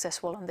be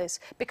successful on this,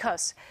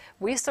 because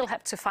we still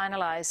have to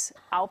finalize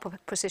our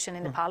position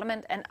in the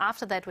Parliament, and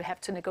after that we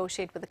have to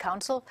negotiate with the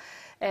Council.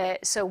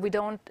 So we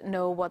don't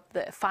know what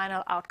the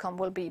final outcome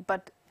will be,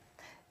 but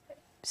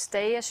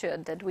stay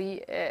assured that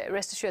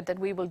rest assured that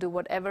we will do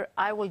whatever,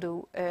 I will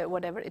do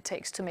whatever it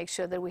takes to make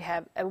sure that we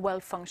have a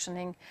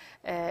well-functioning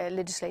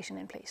legislation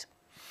in place.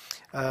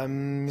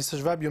 Mr.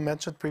 Schwab, you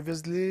mentioned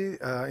previously,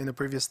 in a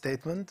previous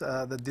statement,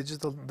 the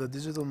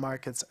Digital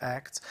Markets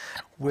Act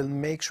will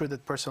make sure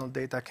that personal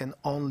data can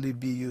only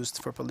be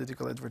used for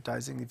political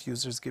advertising if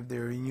users give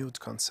their renewed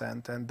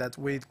consent, and that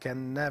way it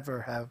can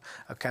never have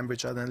a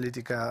Cambridge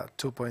Analytica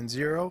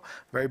 2.0,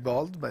 very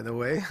bold, by the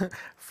way,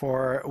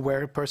 for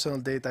where personal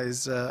data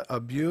is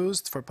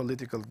abused for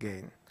political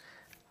gain.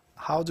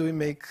 How do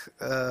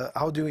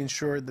you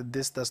ensure that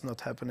this does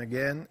not happen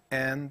again?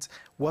 And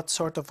what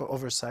sort of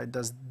oversight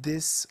does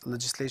this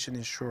legislation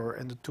ensure?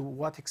 And to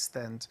what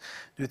extent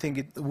do you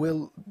think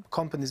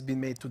companies be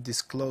made to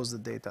disclose the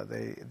data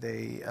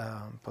they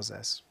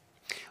possess?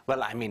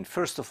 Well, I mean,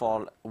 first of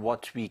all,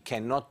 what we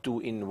cannot do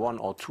in one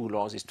or two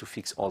laws is to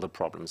fix all the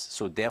problems.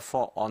 So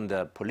therefore, on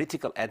the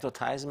political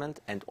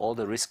advertisement and all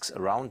the risks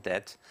around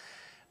that,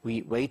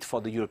 we wait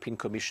for the European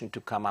Commission to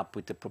come up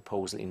with the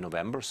proposal in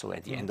November, so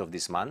at the end of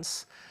this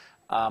month,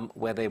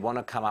 where they want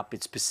to come up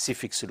with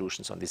specific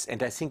solutions on this.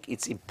 And I think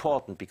it's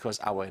important because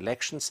our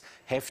elections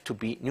have to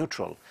be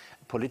neutral.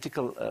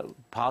 Political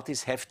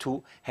parties have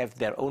to have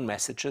their own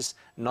messages,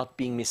 not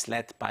being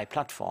misled by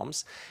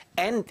platforms.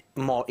 And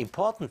more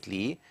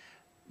importantly,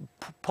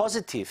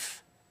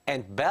 positive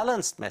and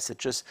balanced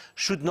messages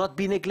should not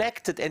be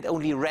neglected and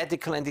only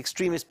radical and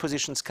extremist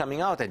positions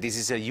coming out. And this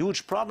is a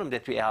huge problem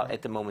that we are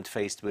at the moment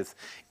faced with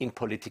in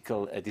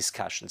political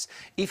discussions.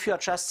 If you are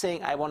just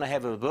saying, I want to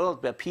have a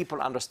world where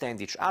people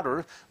understand each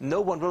other,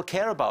 no one will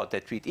care about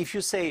that tweet. If you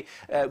say,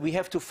 we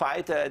have to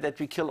fight that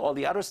we kill all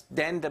the others,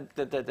 then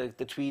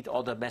the tweet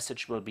or the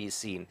message will be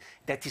seen.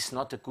 That is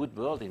not a good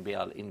world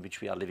in which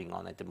we are living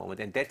on at the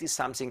moment. And that is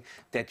something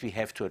that we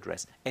have to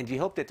address. And we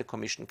hope that the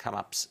Commission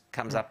comes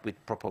up with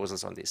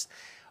proposals on this.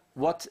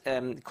 What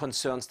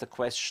concerns the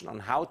question on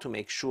how to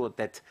make sure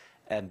that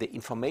the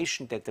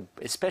information that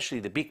especially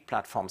the big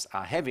platforms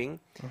are having.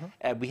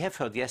 We have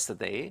heard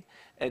yesterday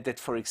that,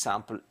 for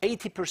example,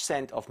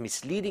 80% of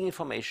misleading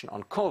information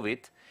on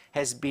COVID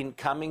has been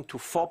coming to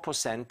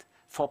 4%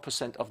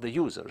 of the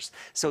users.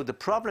 So the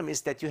problem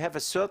is that you have a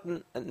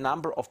certain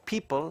number of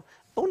people,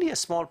 only a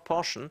small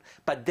portion,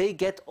 but they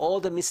get all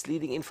the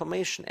misleading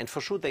information, and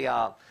for sure they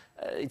are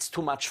it's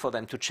too much for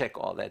them to check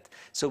all that.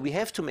 So we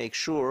have to make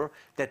sure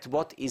that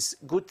what is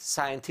good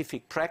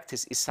scientific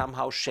practice is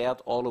somehow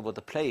shared all over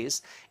the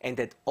place, and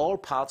that all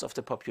parts of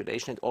the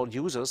population and all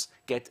users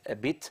get a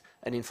bit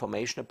an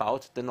information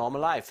about the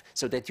normal life,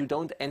 so that you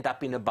don't end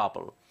up in a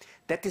bubble.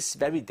 That is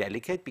very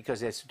delicate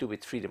because it has to do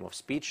with freedom of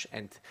speech,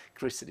 and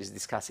Christel is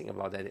discussing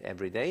about that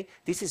every day.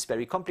 This is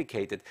very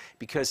complicated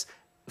because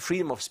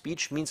freedom of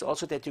speech means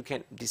also that you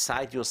can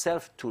decide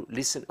yourself to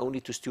listen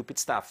only to stupid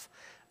stuff.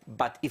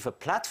 But if a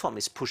platform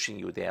is pushing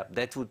you there,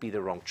 that would be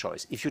the wrong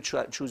choice. If you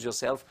choose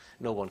yourself,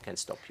 no one can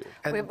stop you.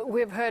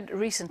 We've heard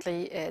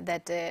recently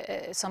that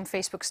some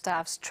Facebook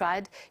staffs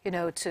tried,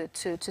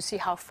 to see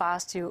how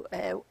fast you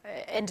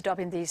ended up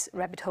in these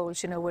rabbit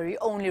holes, where you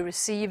only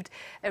received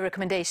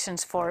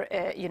recommendations for,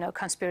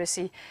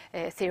 conspiracy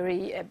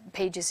theory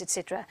pages,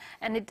 etc.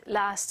 And it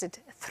lasted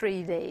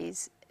 3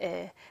 days,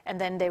 and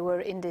then they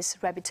were in this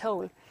rabbit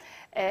hole.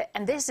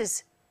 And this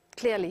is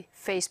clearly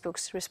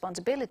Facebook's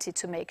responsibility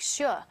to make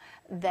sure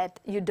that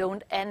you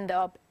don't end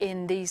up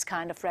in these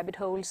kind of rabbit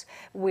holes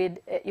with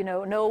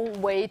no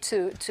way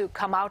to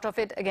come out of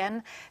it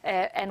again,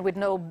 and with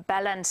no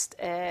balanced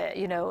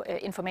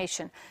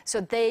information. So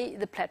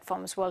the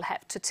platforms will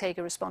have to take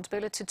a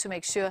responsibility to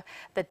make sure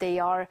that they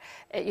are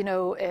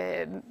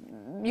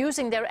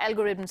using their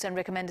algorithms and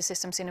recommender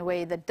systems in a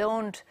way that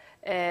don't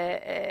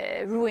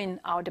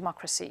ruin our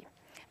democracy,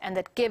 and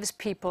that gives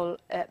people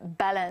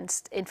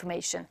balanced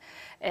information.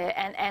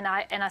 And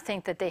I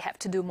think that they have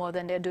to do more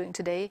than they're doing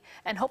today.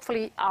 And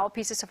hopefully our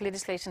pieces of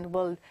legislation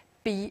will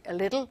be a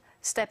little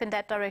step in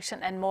that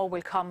direction, and more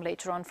will come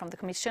later on from the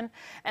Commission.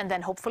 And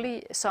then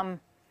hopefully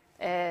some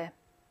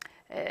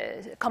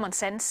common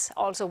sense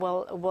also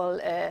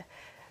will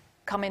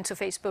come into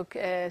Facebook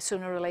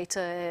sooner or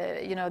later.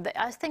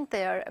 I think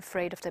they are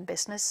afraid of their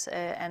business,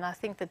 and I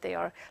think that they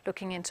are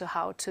looking into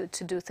how to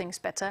do things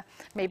better.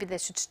 Maybe they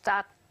should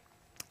start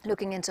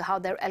looking into how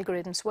their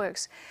algorithms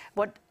works.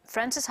 What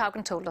Frances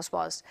Haugen told us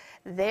was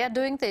they are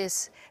doing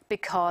this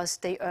because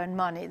they earn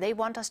money. They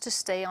want us to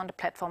stay on the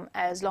platform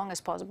as long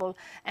as possible,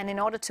 and in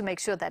order to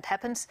make sure that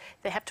happens,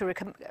 they have to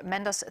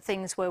recommend us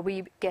things where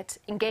we get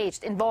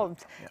engaged,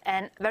 involved,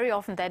 and very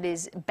often that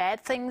is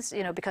bad things,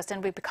 because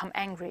then we become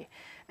angry.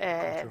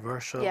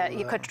 Controversial.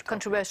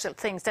 Controversial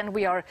things. Then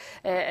we are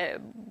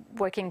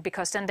working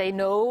because then they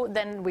know.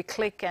 Then we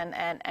click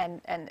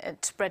and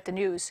spread the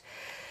news.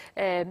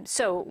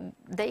 So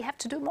they have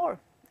to do more,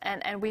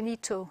 and we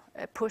need to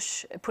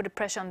put a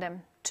pressure on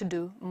them to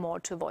do more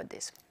to avoid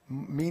this.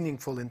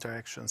 Meaningful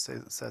interaction,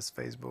 says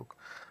Facebook.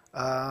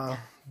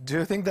 Do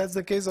you think that's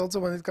the case also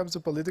when it comes to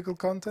political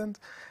content?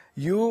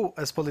 You,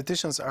 as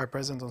politicians, are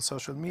present on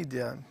social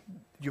media.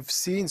 You've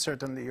seen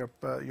certainly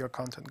your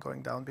content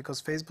going down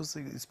because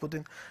Facebook is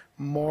putting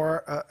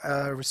more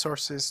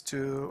resources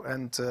to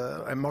and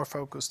more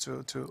focus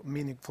to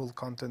meaningful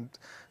content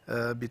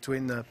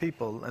between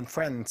people and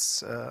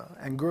friends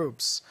and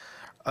groups.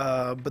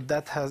 But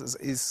that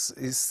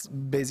is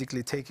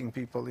basically taking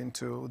people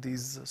into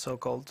these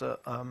so-called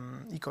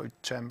echo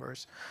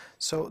chambers.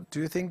 So do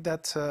you think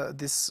that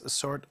this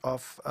sort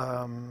of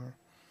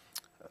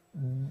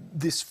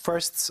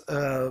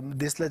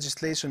this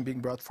legislation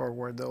being brought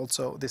forward,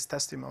 also this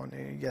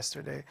testimony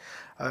yesterday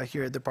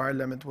here at the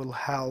Parliament, will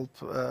help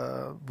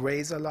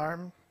raise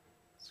alarm?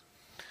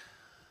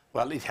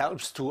 Well, it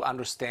helps to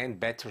understand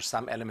better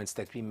some elements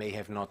that we may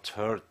have not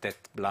heard that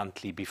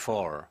bluntly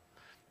before.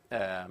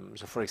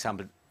 So, for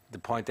example, the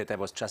point that I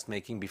was just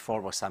making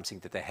before was something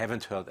that I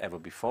haven't heard ever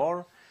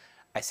before.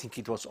 I think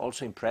it was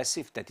also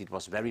impressive that it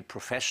was very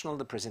professional,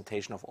 the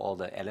presentation of all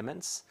the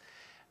elements.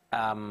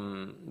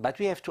 But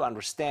we have to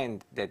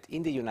understand that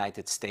in the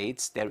United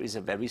States there is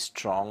a very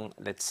strong,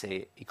 let's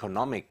say,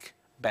 economic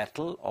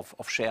battle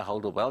of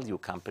shareholder value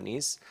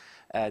companies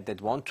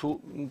that want to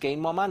gain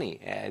more money.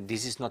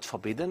 This is not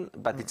forbidden,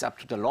 but it's up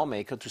to the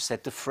lawmaker to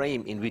set the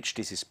frame in which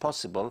this is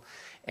possible.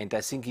 And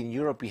I think in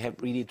Europe we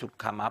have really to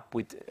come up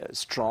with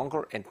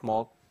stronger and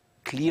more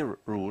clear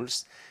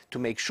rules to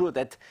make sure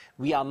that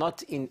we are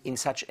not in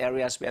such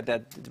areas where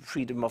the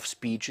freedom of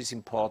speech is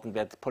important,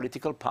 where the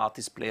political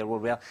parties play a role,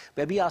 where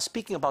we are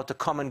speaking about the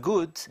common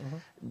good,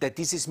 that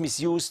this is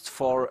misused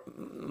for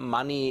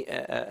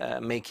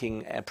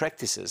money-making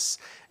practices.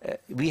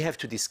 We have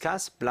to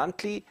discuss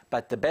bluntly,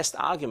 but the best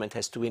argument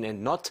has to win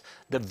and not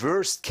the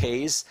worst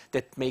case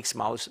that makes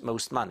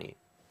most money.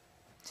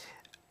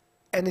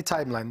 Any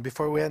timeline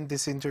before we end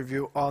this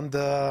interview on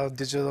the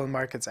Digital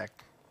Markets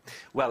Act?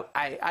 Well,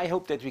 I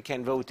hope that we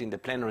can vote in the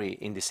plenary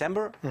in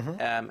December,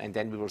 and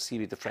then we will see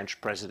with the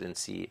French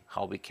presidency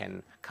how we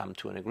can come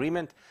to an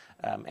agreement.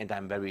 And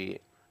I'm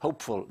very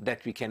hopeful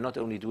that we can not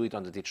only do it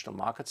on the Digital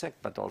Markets Act,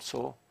 but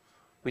also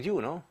with you,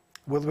 no?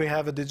 Will we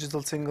have a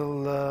Digital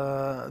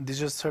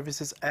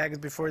Services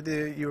Act before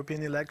the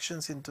European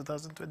elections in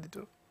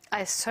 2022?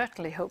 I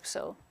certainly hope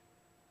so,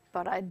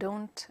 but I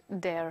don't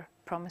dare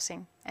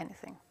promising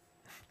anything.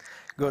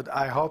 Good.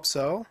 I hope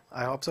so.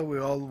 I hope so. We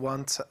all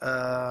want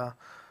a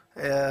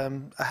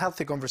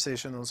healthy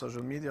conversation on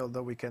social media,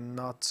 although we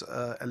cannot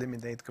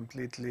eliminate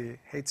completely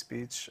hate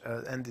speech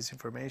and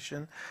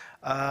disinformation.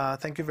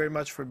 Thank you very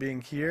much for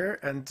being here,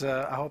 and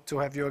I hope to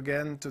have you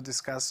again to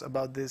discuss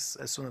about this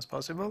as soon as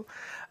possible.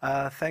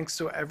 Thanks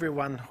to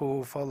everyone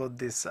who followed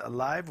this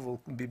live.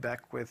 We'll be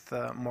back with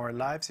more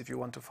lives. If you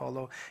want to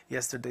follow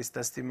yesterday's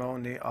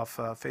testimony of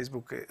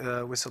Facebook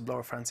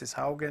whistleblower Frances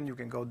Haugen, you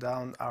can go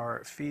down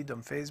our feed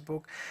on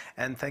Facebook.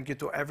 And thank you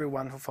to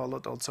everyone who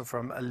followed also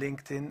from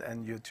LinkedIn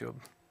and YouTube.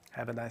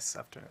 Have a nice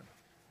afternoon.